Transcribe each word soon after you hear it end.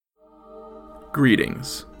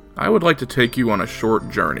Greetings. I would like to take you on a short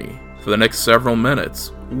journey. For the next several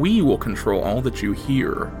minutes, we will control all that you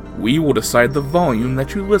hear. We will decide the volume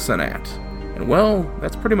that you listen at. And well,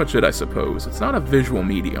 that's pretty much it, I suppose. It's not a visual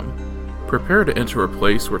medium. Prepare to enter a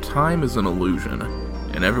place where time is an illusion,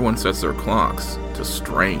 and everyone sets their clocks to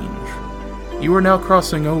strange. You are now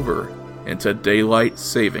crossing over into daylight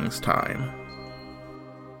savings time.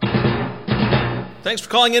 Thanks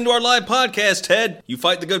for calling into our live podcast, Ted. You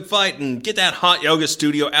fight the good fight and get that hot yoga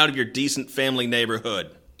studio out of your decent family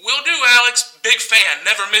neighborhood. Will do, Alex. Big fan.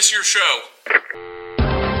 Never miss your show.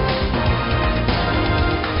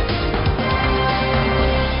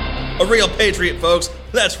 A real patriot, folks.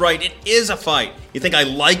 That's right, it is a fight. You think I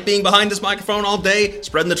like being behind this microphone all day,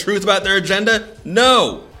 spreading the truth about their agenda?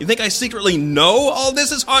 No. You think I secretly know all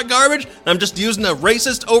this is hot garbage, and I'm just using a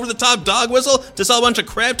racist, over-the-top dog whistle to sell a bunch of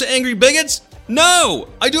crap to angry bigots? No!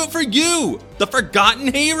 I do it for you, the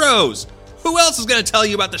forgotten heroes. Who else is going to tell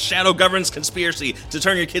you about the shadow government's conspiracy to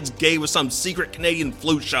turn your kids gay with some secret Canadian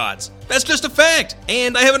flu shots? That's just a fact,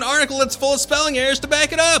 and I have an article that's full of spelling errors to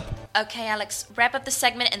back it up. Okay, Alex, wrap up the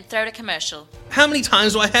segment and throw to commercial. How many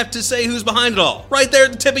times do I have to say who's behind it all? Right there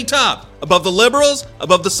at the tippy top. Above the liberals?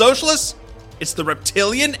 Above the socialists? It's the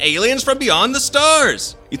reptilian aliens from beyond the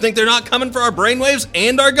stars. You think they're not coming for our brainwaves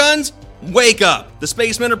and our guns? Wake up. The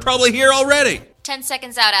spacemen are probably here already. 10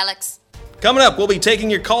 seconds out, Alex. Coming up, we'll be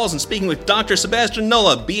taking your calls and speaking with Dr. Sebastian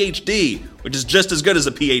Nolla, BHD, which is just as good as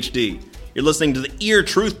a PhD. You're listening to the Ear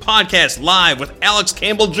Truth Podcast live with Alex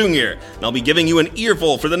Campbell Jr., and I'll be giving you an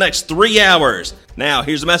earful for the next 3 hours. Now,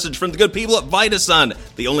 here's a message from the good people at VitaSun,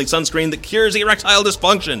 the only sunscreen that cures erectile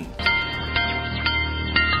dysfunction.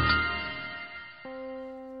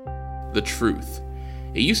 The truth.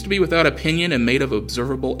 It used to be without opinion and made of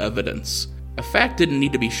observable evidence. A fact didn't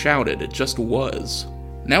need to be shouted, it just was.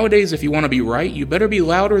 Nowadays, if you want to be right, you better be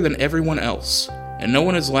louder than everyone else. And no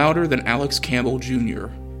one is louder than Alex Campbell Jr.,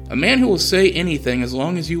 a man who will say anything as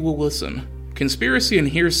long as you will listen. Conspiracy and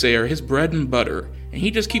hearsay are his bread and butter, and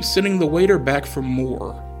he just keeps sending the waiter back for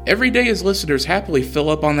more. Every day his listeners happily fill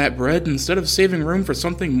up on that bread instead of saving room for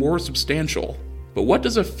something more substantial. But what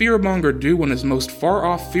does a fearmonger do when his most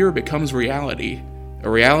far-off fear becomes reality? A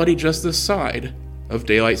reality just this side of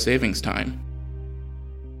daylight savings time.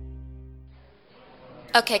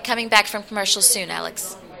 Okay, coming back from commercial soon,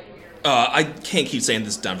 Alex. I can't keep saying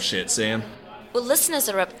this dumb shit, Sam. Well, listeners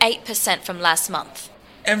are up 8% from last month.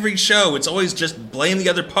 Every show, it's always just blame the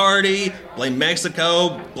other party, blame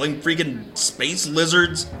Mexico, blame freaking space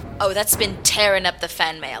lizards. Oh, that's been tearing up the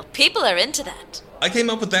fan mail. People are into that. I came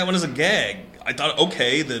up with that one as a gag. I thought,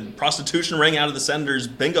 okay, the prostitution ring out of the senator's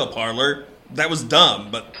bingo parlor. That was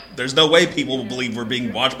dumb, but there's no way people will believe we're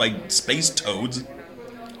being watched by space toads.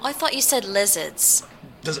 I thought you said lizards.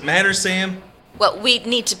 Does it matter, Sam? Well, we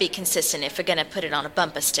need to be consistent if we're gonna put it on a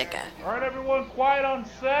bumper sticker. All right, everyone, quiet on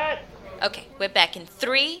set. Okay, we're back in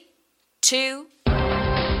 3, 2...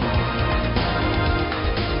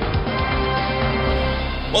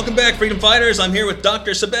 Welcome back, Freedom Fighters. I'm here with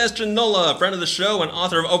Dr. Sebastian Nolla, a friend of the show and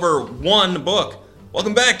author of over 1 book.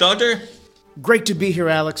 Welcome back, Doctor. Great to be here,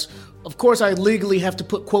 Alex. Of course, I legally have to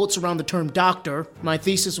put quotes around the term doctor. My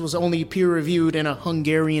thesis was only peer-reviewed in a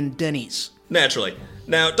Hungarian Denny's. Naturally.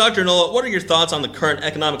 Now, Dr. Nolla, what are your thoughts on the current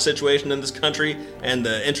economic situation in this country and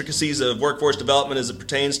the intricacies of workforce development as it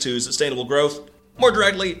pertains to sustainable growth? More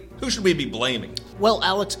directly, who should we be blaming? Well,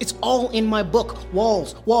 Alex, it's all in my book.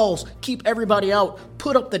 Walls, keep everybody out.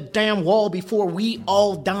 Put up the damn wall before we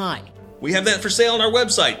all die. We have that for sale on our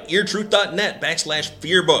website,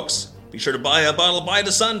 eartruth.net/fearbooks. Be sure to buy a bottle of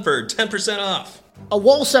VitaSun for 10% off. A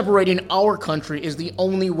wall separating our country is the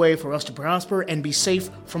only way for us to prosper and be safe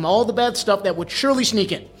from all the bad stuff that would surely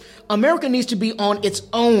sneak in. America needs to be on its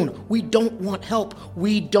own. We don't want help.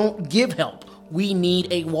 We don't give help. We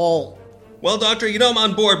need a wall. Well, Doctor, you know I'm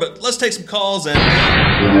on board, but let's take some calls and...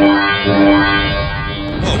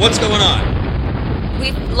 Oh, what's going on?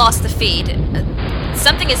 We've lost the feed.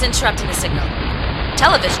 Something is interrupting the signal.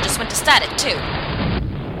 Television just went to static, too.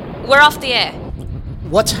 We're off the air.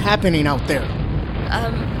 What's happening out there?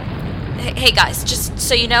 Hey guys, just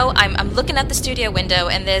so you know, I'm looking at the studio window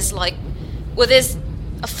and there's there's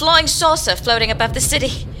a flying saucer floating above the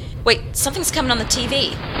city. Wait, something's coming on the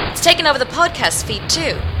TV. It's taking over the podcast feed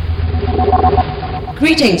too.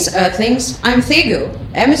 Greetings, Earthlings. I'm Thegu,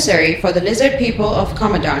 emissary for the lizard people of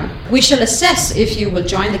Commodon. We shall assess if you will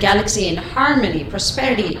join the galaxy in harmony,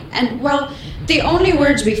 prosperity, and, well, the only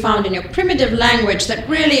words we found in your primitive language that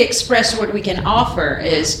really express what we can offer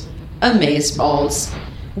is amazeballs.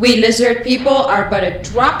 We lizard people are but a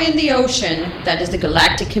drop in the ocean that is the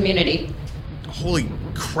galactic community. Holy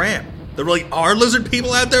crap. There really are lizard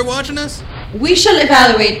people out there watching us? We shall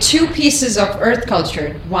evaluate 2 pieces of Earth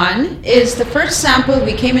culture. One is the first sample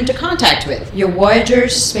we came into contact with, your Voyager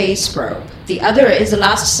space probe. The other is the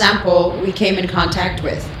last sample we came in contact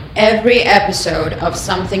with. Every episode of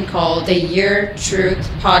something called the Your Truth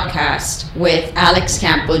podcast with Alex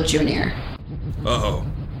Campbell Jr. Uh-oh.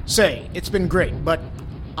 Say, it's been great, but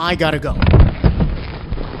I gotta go.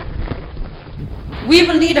 We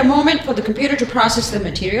will need a moment for the computer to process the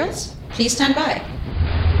materials. Please stand by.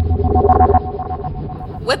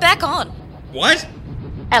 We're back on. What?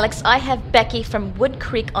 Alex, I have Becky from Wood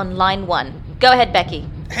Creek on line 1. Go ahead, Becky.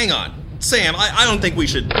 Hang on. Sam, I don't think we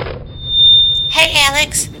should... Hey,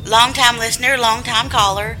 Alex. Long-time listener, long-time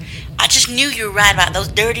caller. I just knew you were right about those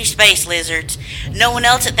dirty space lizards. No one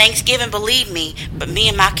else at Thanksgiving believed me, but me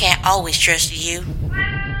and my cat always trusted you.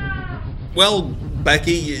 Well,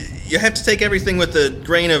 Becky, you have to take everything with a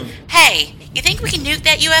grain of... Hey, you think we can nuke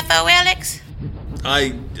that UFO, Alex?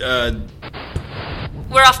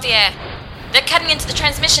 We're off the air. They're cutting into the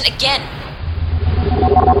transmission again.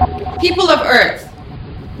 People of Earth,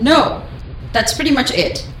 no. That's pretty much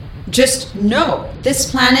it. Just no.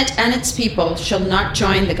 This planet and its people shall not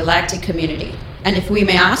join the galactic community. And if we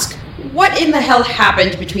may ask, what in the hell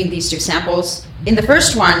happened between these 2 samples? In the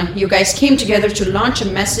first one, you guys came together to launch a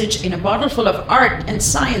message in a bottle full of art and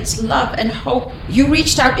science, love and hope. You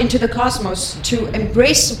reached out into the cosmos to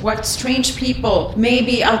embrace what strange people may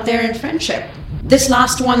be out there in friendship. This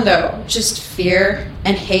last one, though, just fear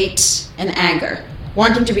and hate and anger.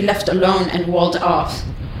 Wanting to be left alone and walled off.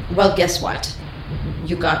 Well, guess what?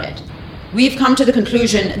 You got it. We've come to the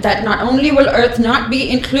conclusion that not only will Earth not be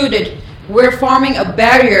included, we're forming a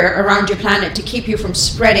barrier around your planet to keep you from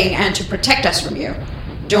spreading and to protect us from you.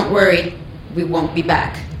 Don't worry, we won't be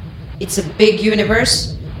back. It's a big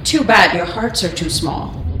universe. Too bad your hearts are too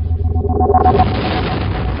small.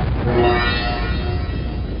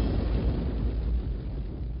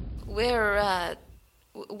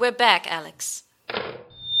 We're back, Alex.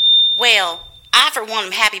 Well, I for one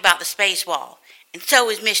am happy about the space wall. And so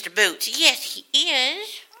is Mr. Boots. Yes, he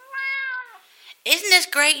is. Isn't this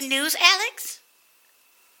great news, Alex?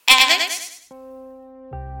 Alex?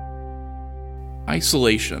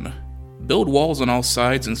 Isolation. Build walls on all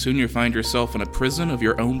sides and soon you'll find yourself in a prison of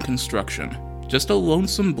your own construction. Just a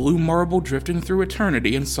lonesome blue marble drifting through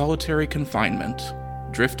eternity in solitary confinement.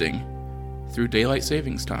 Drifting through daylight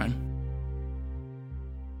savings time.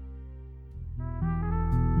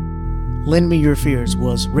 Lend Me Your Fears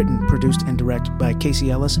was written, produced, and directed by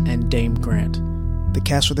Casey Ellis and Dame Grant. The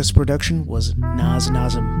cast for this production was Naz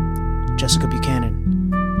Nazem, Jessica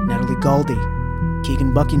Buchanan, Natalie Galdi,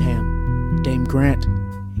 Keegan Buckingham, Dame Grant,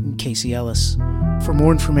 and Casey Ellis. For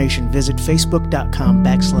more information, visit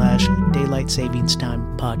facebook.com/Daylight Savings Time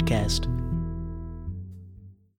Podcast.